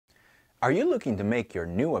Are you looking to make your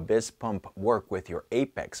new Abyzz pump work with your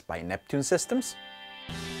Apex by Neptune Systems?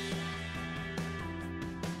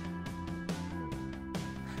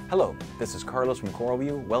 Hello, this is Carlos from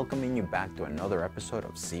CoralVue, welcoming you back to another episode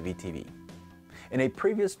of CVtv. In a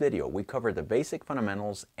previous video, we covered the basic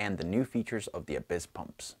fundamentals and the new features of the Abyzz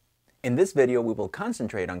pumps. In this video, we will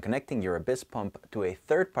concentrate on connecting your Abyzz pump to a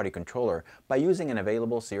third-party controller by using an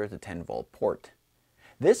available 0 to 10 volt port.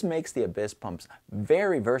 This makes the Abyzz pumps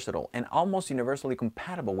very versatile and almost universally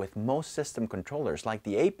compatible with most system controllers like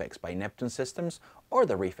the Apex by Neptune Systems or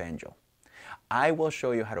the Reef Angel. I will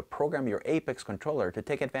show you how to program your Apex controller to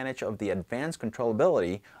take advantage of the advanced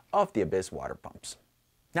controllability of the Abyzz water pumps.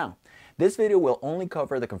 Now, this video will only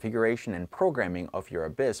cover the configuration and programming of your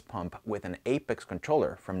Abyzz pump with an Apex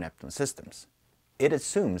controller from Neptune Systems. It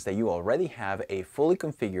assumes that you already have a fully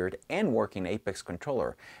configured and working Apex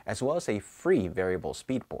controller, as well as a free variable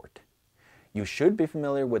speed port. You should be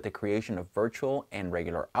familiar with the creation of virtual and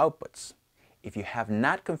regular outputs. If you have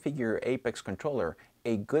not configured your Apex controller,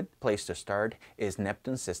 a good place to start is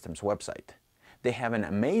Neptune Systems website. They have an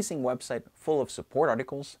amazing website full of support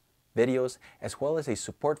articles, videos, as well as a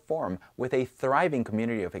support forum with a thriving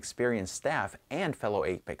community of experienced staff and fellow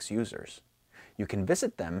Apex users. You can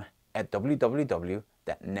visit them at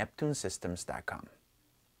www.neptunesystems.com.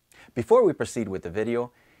 Before we proceed with the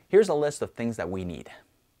video, here's a list of things that we need.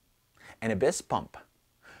 An Abyzz pump.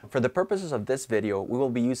 For the purposes of this video, we will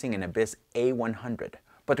be using an Abyzz A100,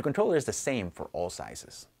 but the controller is the same for all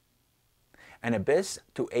sizes. An Abyzz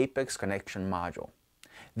to Apex connection module.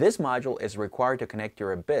 This module is required to connect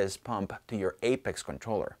your Abyzz pump to your Apex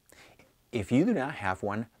controller. If you do not have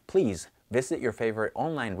one, please visit your favorite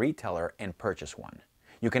online retailer and purchase one.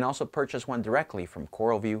 You can also purchase one directly from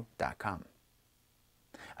CoralVue.com.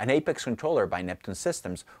 An Apex controller by Neptune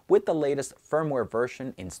Systems with the latest firmware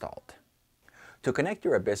version installed. To connect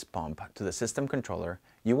your Abyzz pump to the system controller,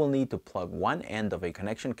 you will need to plug one end of a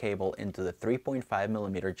connection cable into the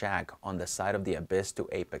 3.5mm jack on the side of the Abyzz to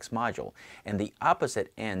Apex module, and the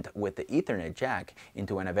opposite end with the Ethernet jack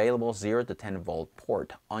into an available 0 to 10 volt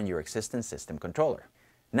port on your existing system controller.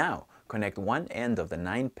 Now, connect one end of the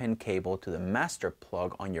 9-pin cable to the master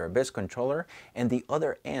plug on your Abyzz controller and the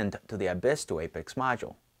other end to the Abyzz to Apex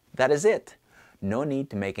module. That is it! No need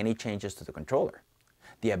to make any changes to the controller.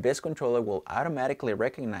 The Abyzz controller will automatically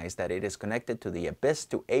recognize that it is connected to the Abyzz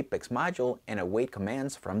to Apex module and await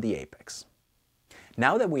commands from the Apex.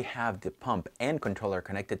 Now that we have the pump and controller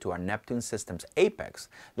connected to our Neptune Systems Apex,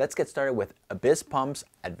 let's get started with Abyzz Pump's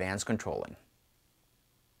Advanced Controlling.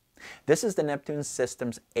 This is the Neptune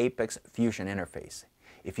Systems Apex Fusion interface.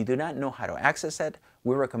 If you do not know how to access it,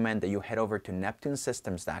 we recommend that you head over to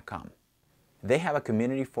neptunesystems.com. They have a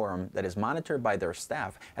community forum that is monitored by their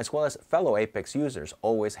staff as well as fellow Apex users,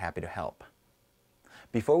 always happy to help.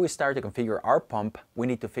 Before we start to configure our pump, we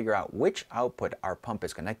need to figure out which output our pump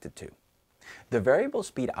is connected to. The variable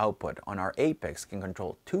speed output on our Apex can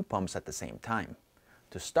control two pumps at the same time.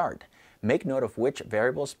 To start, make note of which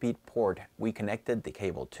variable speed port we connected the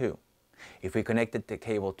cable to. If we connected the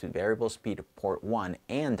cable to variable speed port 1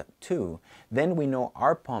 and 2, then we know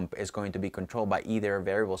our pump is going to be controlled by either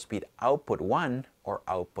variable speed output 1 or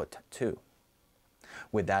output 2.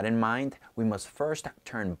 With that in mind, we must first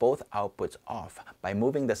turn both outputs off by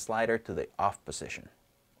moving the slider to the off position.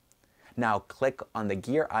 Now click on the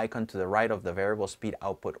gear icon to the right of the variable speed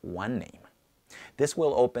output 1 name. This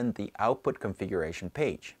will open the output configuration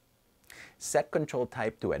page. Set control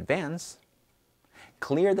type to advanced.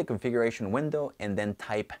 Clear the configuration window and then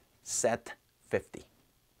type Set 50.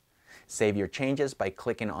 Save your changes by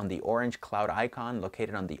clicking on the orange cloud icon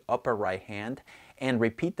located on the upper right hand and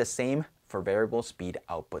repeat the same for variable speed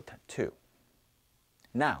output 2.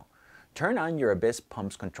 Now, turn on your Abyzz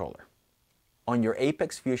Pumps controller. On your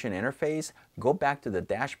Apex Fusion interface, go back to the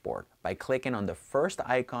dashboard by clicking on the first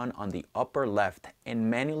icon on the upper left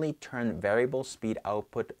and manually turn variable speed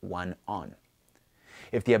output 1 on.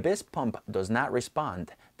 If the Abyzz pump does not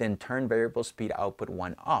respond, then turn variable speed output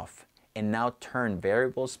 1 off, and now turn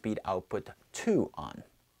variable speed output 2 on.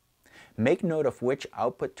 Make note of which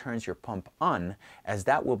output turns your pump on, as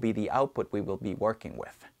that will be the output we will be working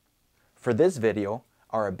with. For this video,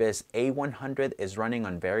 our Abyzz A100 is running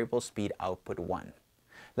on variable speed output 1.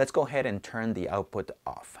 Let's go ahead and turn the output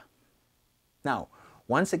off. Now,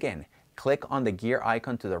 once again, click on the gear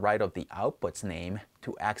icon to the right of the output's name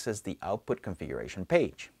to access the output configuration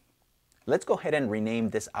page. Let's go ahead and rename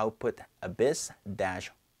this output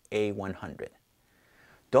Abyzz-A100.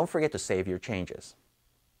 Don't forget to save your changes.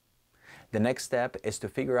 The next step is to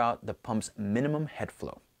figure out the pump's minimum head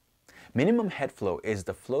flow. Minimum head flow is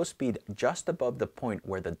the flow speed just above the point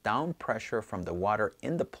where the down pressure from the water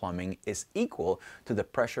in the plumbing is equal to the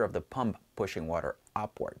pressure of the pump pushing water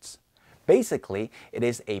upwards. Basically, it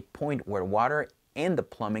is a point where water in the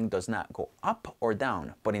plumbing does not go up or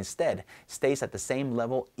down, but instead stays at the same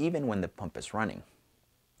level even when the pump is running.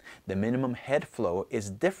 The minimum head flow is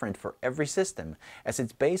different for every system as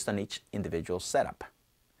it's based on each individual setup.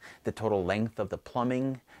 The total length of the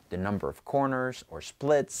plumbing, the number of corners or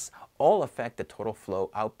splits, all affect the total flow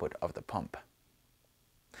output of the pump.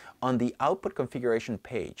 On the output configuration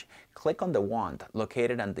page, click on the wand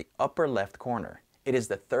located on the upper left corner. It is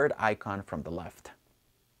the third icon from the left.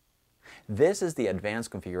 This is the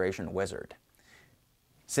advanced configuration wizard.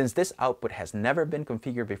 Since this output has never been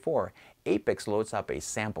configured before, Abyzz loads up a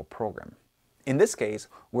sample program. In this case,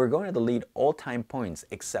 we're going to delete all time points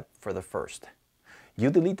except for the first. You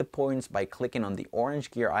delete the points by clicking on the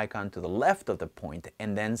orange gear icon to the left of the point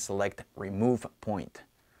and then select Remove Point.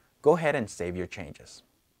 Go ahead and save your changes.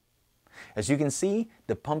 As you can see,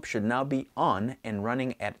 the pump should now be on and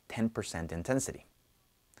running at 10% intensity.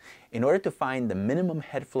 In order to find the minimum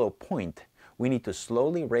head flow point, we need to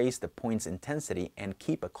slowly raise the point's intensity and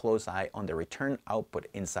keep a close eye on the return output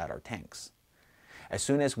inside our tanks. As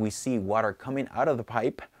soon as we see water coming out of the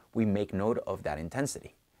pipe, we make note of that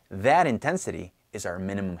intensity. That intensity is our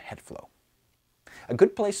minimum head flow. A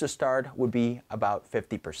good place to start would be about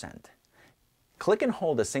 50%. Click and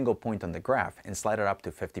hold a single point on the graph and slide it up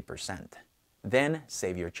to 50%. Then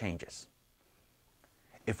save your changes.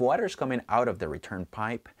 If water is coming out of the return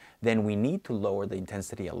pipe, then we need to lower the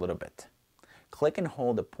intensity a little bit. Click and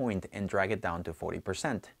hold the point and drag it down to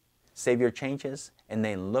 40%. Save your changes and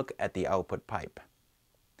then look at the output pipe.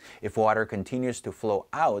 If water continues to flow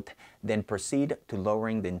out, then proceed to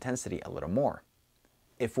lowering the intensity a little more.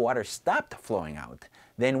 If water stopped flowing out,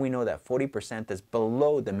 then we know that 40% is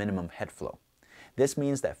below the minimum head flow. This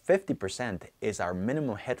means that 50% is our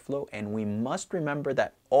minimum head flow, and we must remember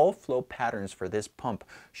that all flow patterns for this pump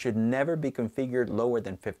should never be configured lower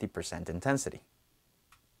than 50% intensity.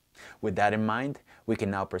 With that in mind, we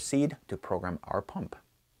can now proceed to program our pump.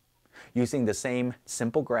 Using the same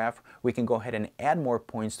simple graph, we can go ahead and add more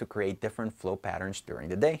points to create different flow patterns during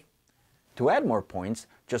the day. To add more points,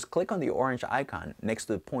 just click on the orange icon next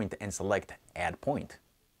to the point and select Add Point.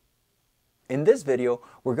 In this video,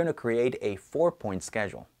 we're going to create a 4-point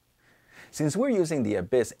schedule. Since we're using the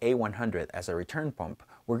Abyzz A100 as a return pump,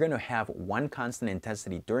 we're going to have one constant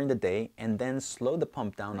intensity during the day and then slow the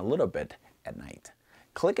pump down a little bit at night.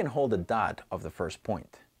 Click and hold the dot of the first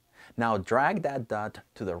point. Now drag that dot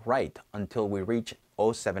to the right until we reach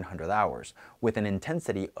 0700 hours with an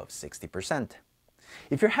intensity of 60%.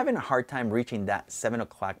 If you're having a hard time reaching that 7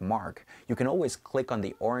 o'clock mark, you can always click on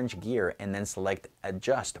the orange gear and then select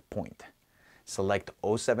Adjust Point. Select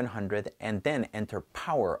 0700 and then enter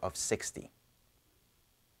power of 60.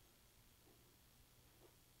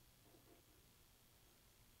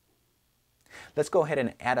 Let's go ahead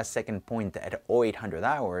and add a second point at 0800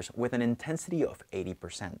 hours with an intensity of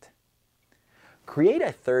 80%. Create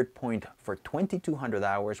a third point for 2200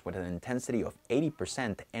 hours with an intensity of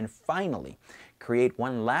 80%, and finally, create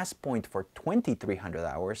one last point for 2300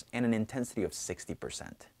 hours and an intensity of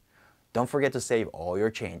 60%. Don't forget to save all your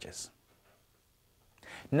changes.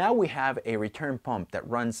 Now we have a return pump that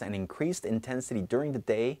runs an increased intensity during the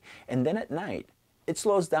day, and then at night, it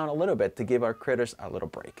slows down a little bit to give our critters a little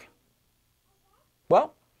break.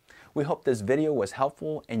 Well, we hope this video was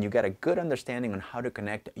helpful and you got a good understanding on how to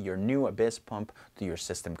connect your new Abyzz pump to your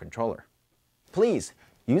system controller. Please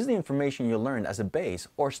use the information you learned as a base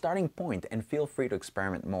or starting point and feel free to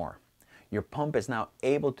experiment more. Your pump is now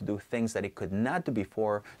able to do things that it could not do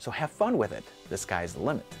before, so have fun with it. The sky's the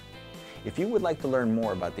limit. If you would like to learn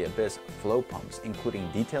more about the Abyzz flow pumps, including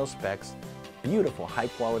detailed specs, beautiful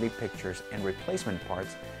high-quality pictures, and replacement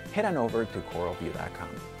parts, head on over to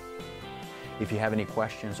CoralVue.com. If you have any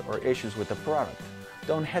questions or issues with the product,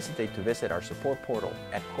 don't hesitate to visit our support portal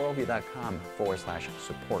at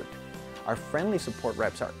CoralVue.com/support. Our friendly support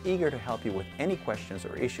reps are eager to help you with any questions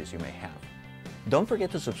or issues you may have. Don't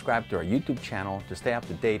forget to subscribe to our YouTube channel to stay up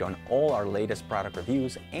to date on all our latest product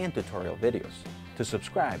reviews and tutorial videos. To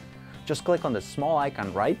subscribe, just click on the small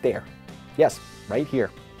icon right there. Yes, right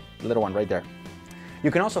here, the little one right there.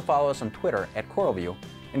 You can also follow us on Twitter at CoralVue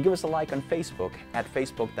and give us a like on Facebook at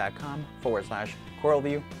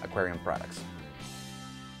facebook.com/CoralVue Aquarium Products.